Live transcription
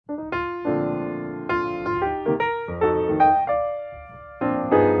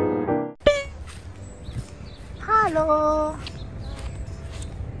Hello!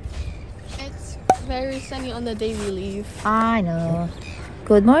 It's very sunny on the day we leave. I know.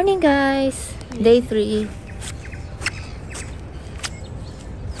 Good morning, guys. Day 3.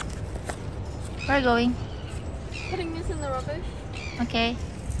 Where are you going? Putting this in the rubbish. Okay.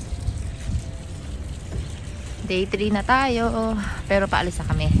 Day 3 na tayo. Pero paalis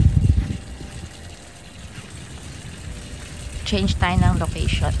na kami. Change tayo ng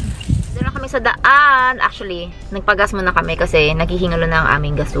location. Doon na kami sa daan. Actually, nagpagas muna kami kasi naghihingalo na ang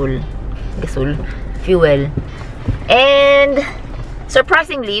aming gasol. Fuel. And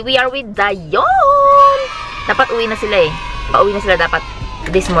surprisingly, we are with Dayon! Dapat uwi na sila eh. Pauwi na sila dapat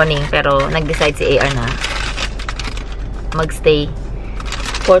this morning. Pero nag-decide si AR na magstay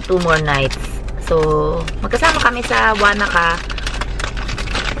for 2 more nights. So, magkasama kami sa Wanaka.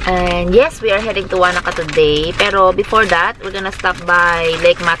 And yes, we are heading to Wanaka today. Pero before that, we're gonna stop by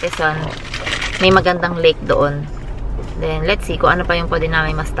Lake Matheson. May magandang lake doon. Then, let's see kung ano pa yung pwede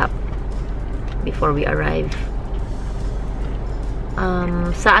namin ma-stop before we arrive.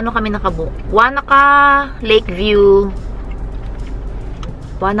 Sa ano kami nakabook? Wanaka Lakeview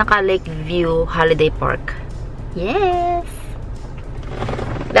Holiday Park. Yes!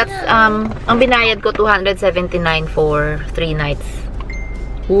 That's, ang binayad ko, 279 for 3 nights.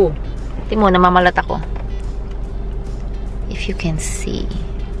 Ooh. Tingnan mo, namamalat ako. If you can see.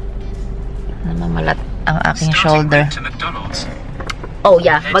 Namamalat ang aking shoulder. Oh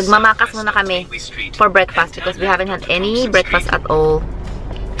yeah, magmamakas muna kami for breakfast because we haven't had any breakfast at all.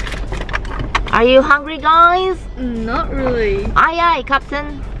 Are you hungry, guys? Not really. Aye,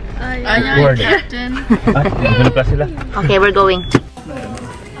 Captain. Aye, Captain. Okay, we're going.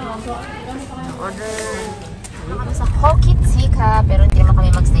 Order. Kami sa Hokitika, pero hindi naman kami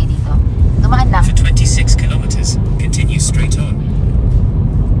magstay dito. Dumaan lang. For 26 kilometers, continue straight on.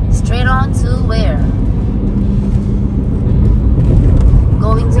 Straight on to where?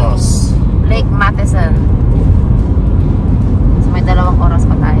 Going to Lake Matheson. So may 2 oras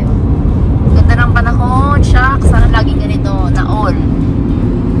pa tayo. Ganda ng panahon, shucks. Sana laging ganito. Naol.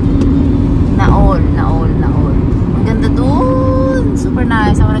 Ang ganda dun. Super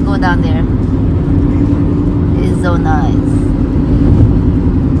nice. I wanna go down there. It's so nice.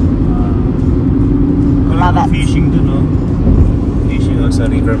 Love it. Fishing dun, no? Fishing sa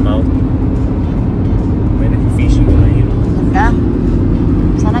river mouth. May nag-fishing na yun. Ganda.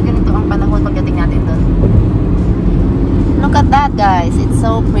 Sana ganito ang panahon pagdating natin dun. Look at that, guys. It's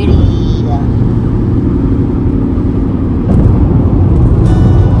so pretty.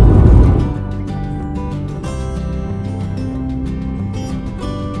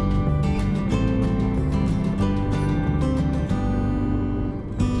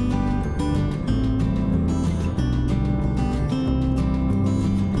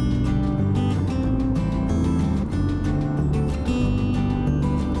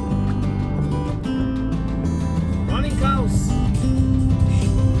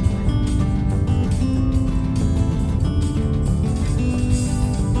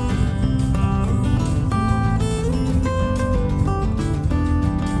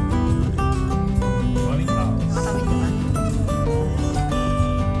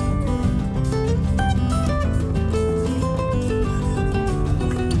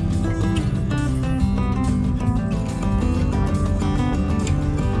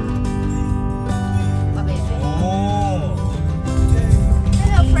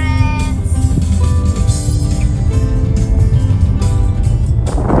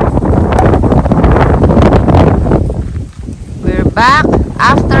 Back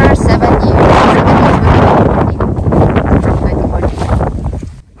after 7 years.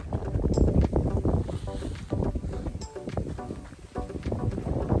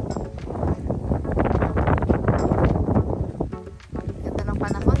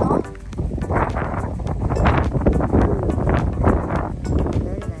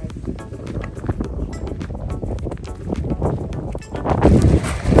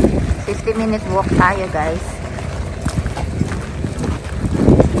 50-minute walk tayo, guys.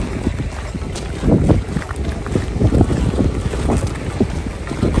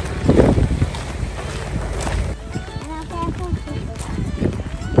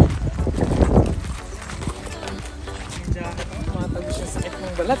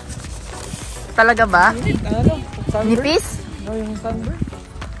 Talaga ba? Nipis? No, yung sunburn.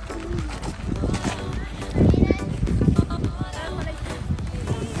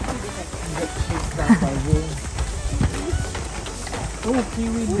 Oh,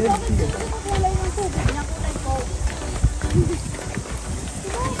 kiwi din.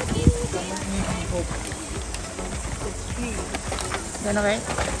 Gano'n kayo?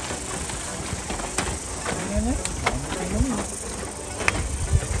 Ano?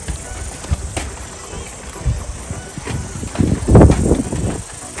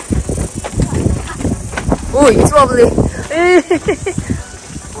 Uy, it's wobbly.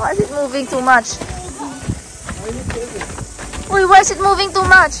 Why is it moving too much? Uy, why is it moving too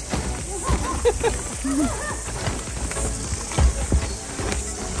much?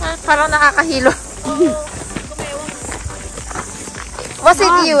 Parang nakakahilo. Was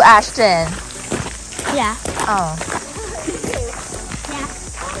it you, Ashton? Yeah. Oh. Yeah.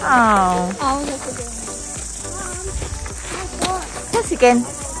 Oh. Oh, that's a good one. Yes, you can.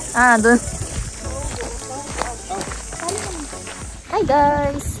 Ah, dun. Hi,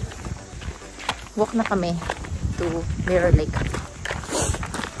 guys. Walk na kami to Mirror Lake.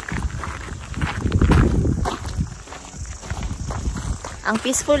 Ang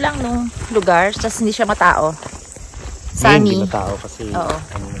peaceful lang nung lugar, just hindi siya matao. Sunny. Hindi matao kasi. Oo.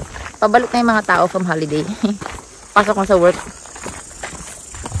 Pabalik na yung mga tao from holiday. Pasok mo sa work.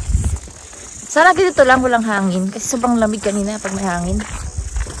 Sana dito lang walang hangin kasi sobrang lamig kanina pag may hangin.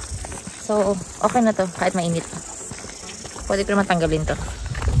 So, okay na to kahit mainit. Pwede ko naman tanggalin to.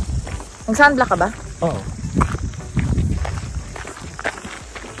 Nag-sunblock ka ba? Oo.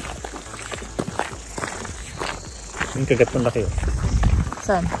 Yung kagat ng laki.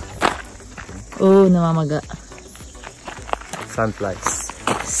 Saan? Oh, namamaga. Sandflies.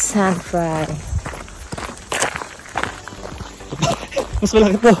 Sandfly. Mas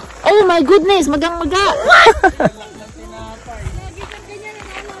malaki to. Oh my goodness, magang-maga.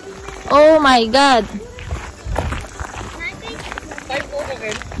 Oh my God.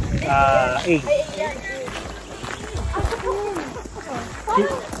 8.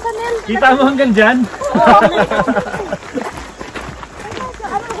 Kita mo hanggang dyan?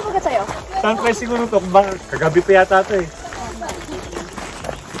 Ano ko ba sa'yo? Sandflies siguro to. Kagabi pa yata to eh.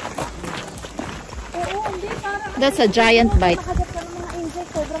 That's a giant bite. Nakagat ka ng mga insect.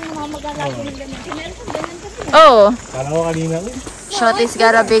 Sobrang namamagalagi ng ganyan. Meron kang ganyan kasi. Oh, Kala ko kanina. Shorty's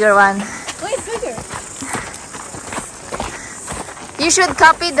got a bigger one. Wait, bigger. You should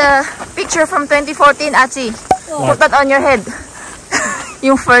copy the picture from 2014, Achi. Put that on your head.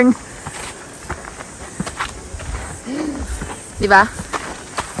 Yung fern. Di ba?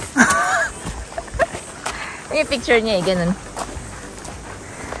 Yung picture niya eh, ganun.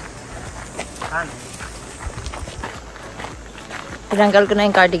 Tinanggal ko na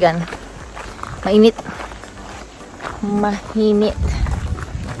yung cardigan. Mainit. Mahinit.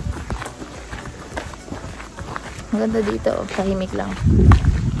 Ang ganda dito. Tahimik lang.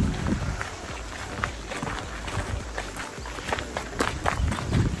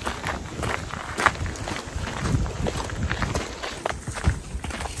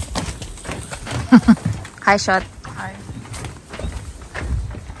 Hi, shot. Hi.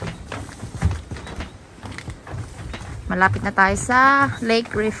 Malapit na tayo sa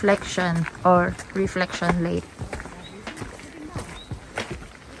Lake Reflection or Reflection Lake.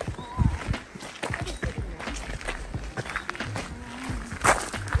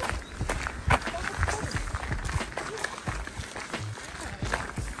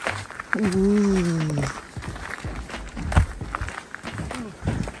 Ooh.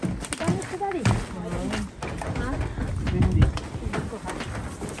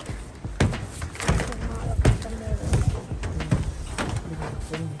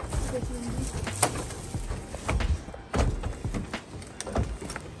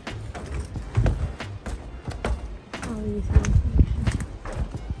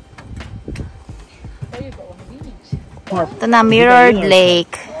 Ito na, Mirrored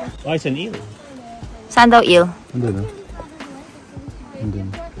Lake. Oh, it's an eel. Saan daw eel? Andun, no? Andun.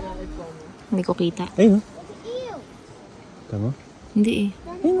 Hindi ko kita. Ayun, no? Tama? Hindi eh.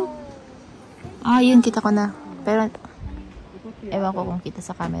 Ah, yun, kita ko na. Pero, ewan ko kung kita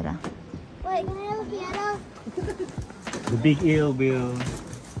sa camera. Wait, can I look at it? The big eel will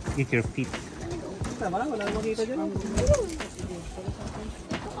eat your feet. Tama, wala nang makita dyan.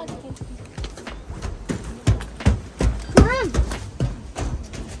 Mom!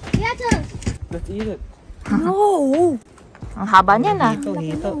 Get us! Let's eat it. No! Ang haba niya na.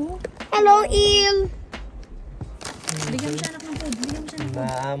 Hello, eel!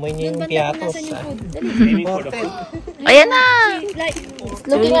 Naamoy niya yung piatos. Ayan na! It's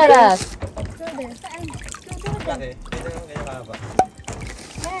looking at us.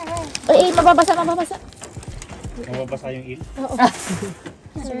 Ay, mababasa, mababasa. Mababasa yung eel?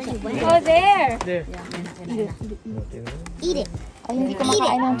 Oh, there! Eat it. Ay, hindi ko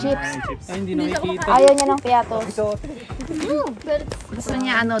makain ng chips. Ay, hindi nakikita. Ayaw niya ng piatos. But, Gusto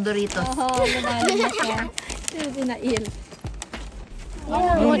niya ano, Doritos. nabali na siya. Hindi na eel.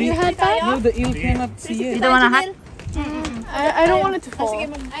 You want your hat back? No, the eel cannot see it. Dito mo na hat? I don't want it to fall.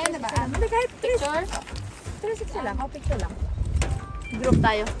 Ayan na ba? Picture? Picture lang. Picture lang. Group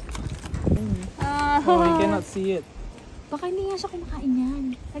tayo. Oh, I cannot see it. Baka hindi nga siya kumakain yan.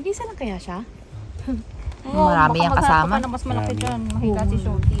 Nag-isa lang kaya siya? Marami yung kasama. Baka mas malaki dyan. Mahiga si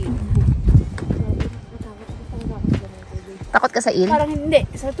Shorty. Takot ka sa il? Parang hindi.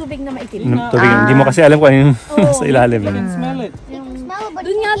 Sa tubig na maitim. Hindi mo kasi alam kung ano yung sa ilalim. You can smell it.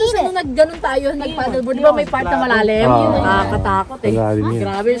 Doon nga doon sa nung nagganon tayo, nag-paddleboard. Di ba may part na malalim? Yun ang nakakatakot eh. Malalim yun.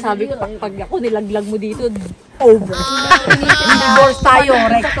 Grabe, sabi ko, pag ako nilaglag mo dito, over. Divorce tayo,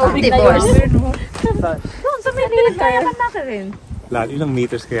 recto. Divorce. Doon, sa may pinagkayaman natin rin. Ilang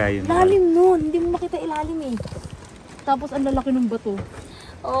meters kaya yun? Lalim nun, hindi mo makita ilalim eh. Tapos ang lalaki ng bato.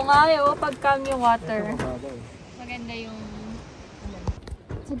 Oo nga eh, pag calm yung water. Maganda yung...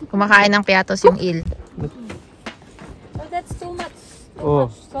 Kumakain ng piatos yung il. Oh, that's too much. Oh,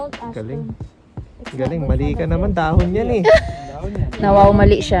 Salt, Ashton. galing. Galing, mali ka naman. Dahon yan eh. Nawaw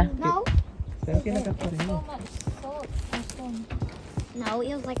mali siya. No, Saan kinagat pa rin mo? no,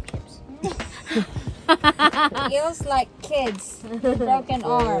 it was like chips. Feels like kids. Broken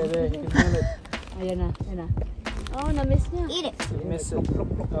arm. Ayan na, ayan na. Oh, na-miss niya. Eat it. Miss it.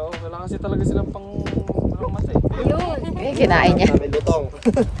 Oo, wala kasi talaga silang matay. Ayun. Kinain niya. May lutong.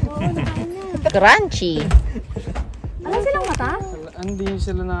 Crunchy. Alam silang mata? Hindi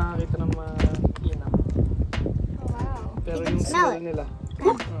sila nakakita ng mainam. Pero yung smell nila.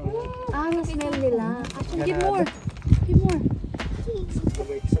 Ah, na-smell nila. Ashton, give more. Give more.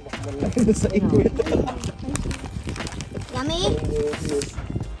 Sumakman lang yun sa ikwit. Yummy.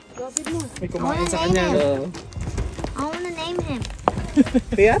 May kumain sa kanya. I want to name him.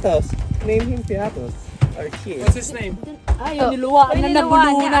 Piatos. Name him Piatos. Our kid. What's his name? Ay, yung niluwaan na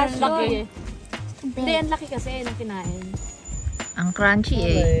nabulunan. Ang laki eh. Big. Hindi, ang laki kasi nang kinain. Ang crunchy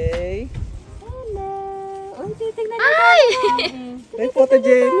eh. Hey. Hello. Uy, titignan Ay! Hey,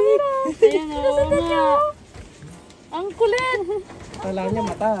 photogenic. Ayan o. Ang kulit. Akala niya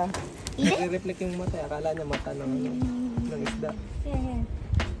mata. Nire-reflect yung mata. Akala niya mata ng isda.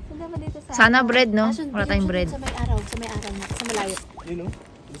 Sanda ba dito sa... Sana bread, no? Ashton, Wala tayong yun, bread. Sa may araw na. Sa malayo. You know?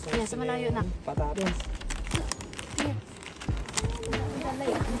 Yeah, sa malayo na. Patatas.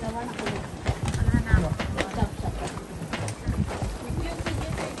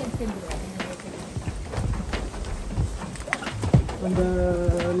 On the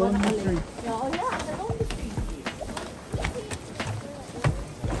laundry tree.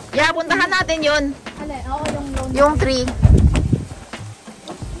 Yeah, puntahan natin yun. Alay, oo, yung loan. Yung tree.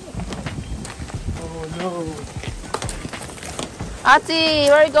 Oh no. Ati,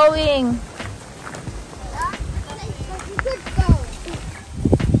 where are you going?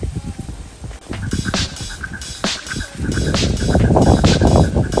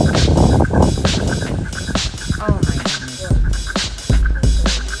 Oh my goodness.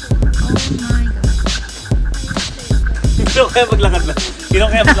 Oh my God. Hindi kaya maglakad na. Hindi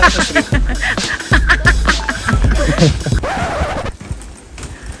kaya maglakad sa street.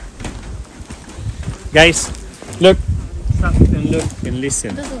 Guys, look. Stop and look and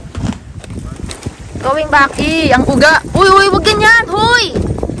listen. Going back. Ang uga. Uy, wag ganyan. Huy!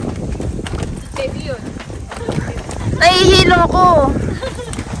 Nahihilo ko.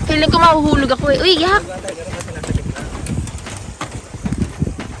 Feeling ko mahuhulog ako eh. Uy, yak!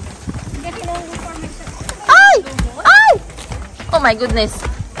 Ay! Ay! Oh my goodness.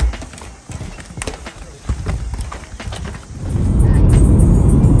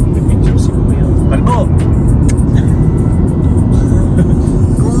 Palbo!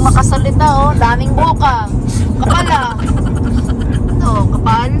 Kung makasalita oh, daming buka. Kapal ah. Ito,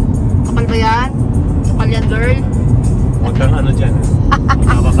 kapal. Kapal ba yan? Kapal yan, girl. Huwag kang ano dyan.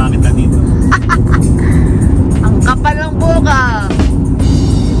 Nakapakakit na dito. Ang kapal ng buka.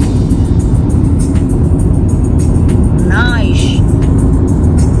 Nice.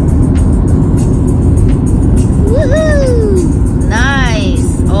 Woohoo! Nice.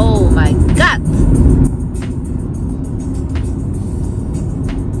 Oh my God.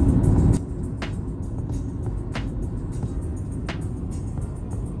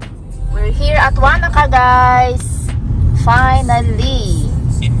 We're here at Wanaka, guys. Finally.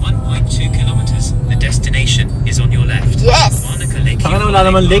 In 1.2 kilometers, the destination is on your left. Yes. Wanaka Lake. Saka na wala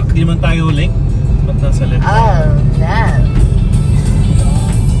naman lake. Hindi naman tayo lake. Ba't nasa left? Oh, damn.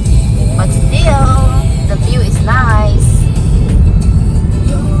 But still, the view is nice.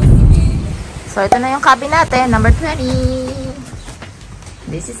 So, ito na yung cabin natin. Number 20.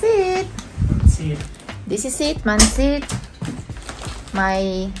 This is it. See it. This is it, man seat.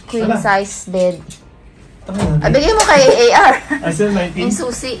 My queen size bed. Bigay mo kay AR. I said 19. Yung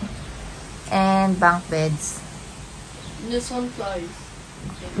susi. And bunk beds. This one flies.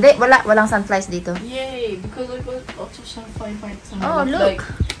 Hindi, walang sunflies dito. Yay! Because I got lots of sunfly bites. Oh, look.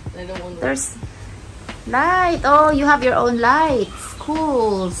 I don't want to. There's Light! Oh, you have your own lights.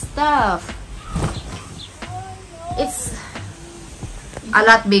 Cool stuff. It's a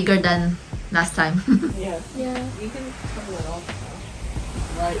lot bigger than last time. Yeah. Yeah. You can turn it off.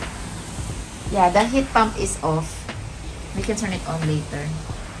 Right. Yeah, the heat pump is off. We can turn it on later.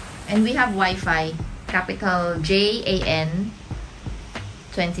 And we have Wi-Fi. Capital JAN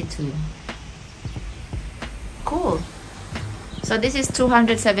 22. Cool. So this is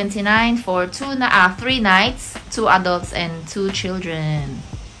 279 for 3 nights, 2 adults and 2 children.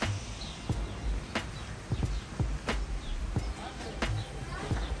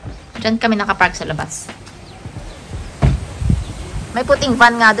 Diyan kami nakapark sa labas. May puting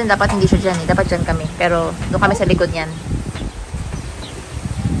van nga dun. Dapat hindi siya dyan eh. Dapat dyan kami. Pero doon kami sa likod niyan.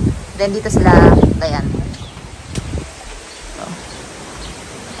 Then dito sila, ayan. So,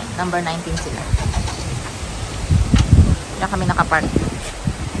 number 19 sila. Diyan kami nakapark.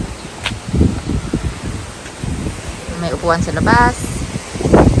 May upuan sa labas.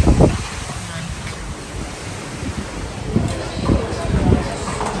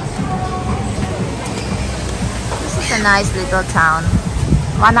 This is a nice little town.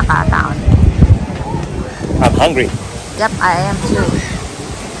 Manaka town. I'm hungry. Yep, I am too.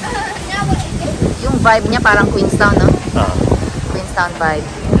 Yung vibe niya parang Queenstown, no? Queenstown vibe.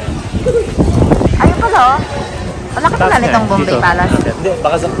 Ayun pala, oh. Malaki pala nitong Bombay Palace. Hindi,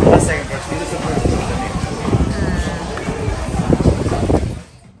 baka sa second floor. Dito sa first floor.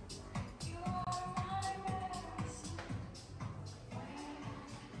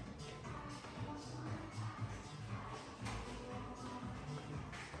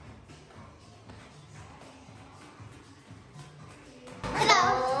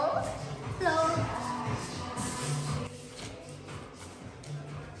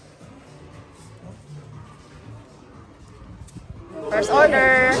 First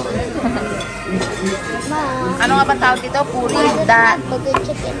order. Ano nga ba tawag dito? Puri. Bugger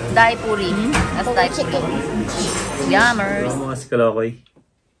chicken. Dai puri. That's Dai puri. Yummers. Mga sikalokoy.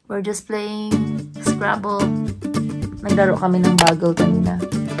 We're just playing Scrabble. Naglaro kami ng Bagel kanina.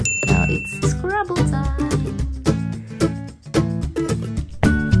 Now it's Scrabble time.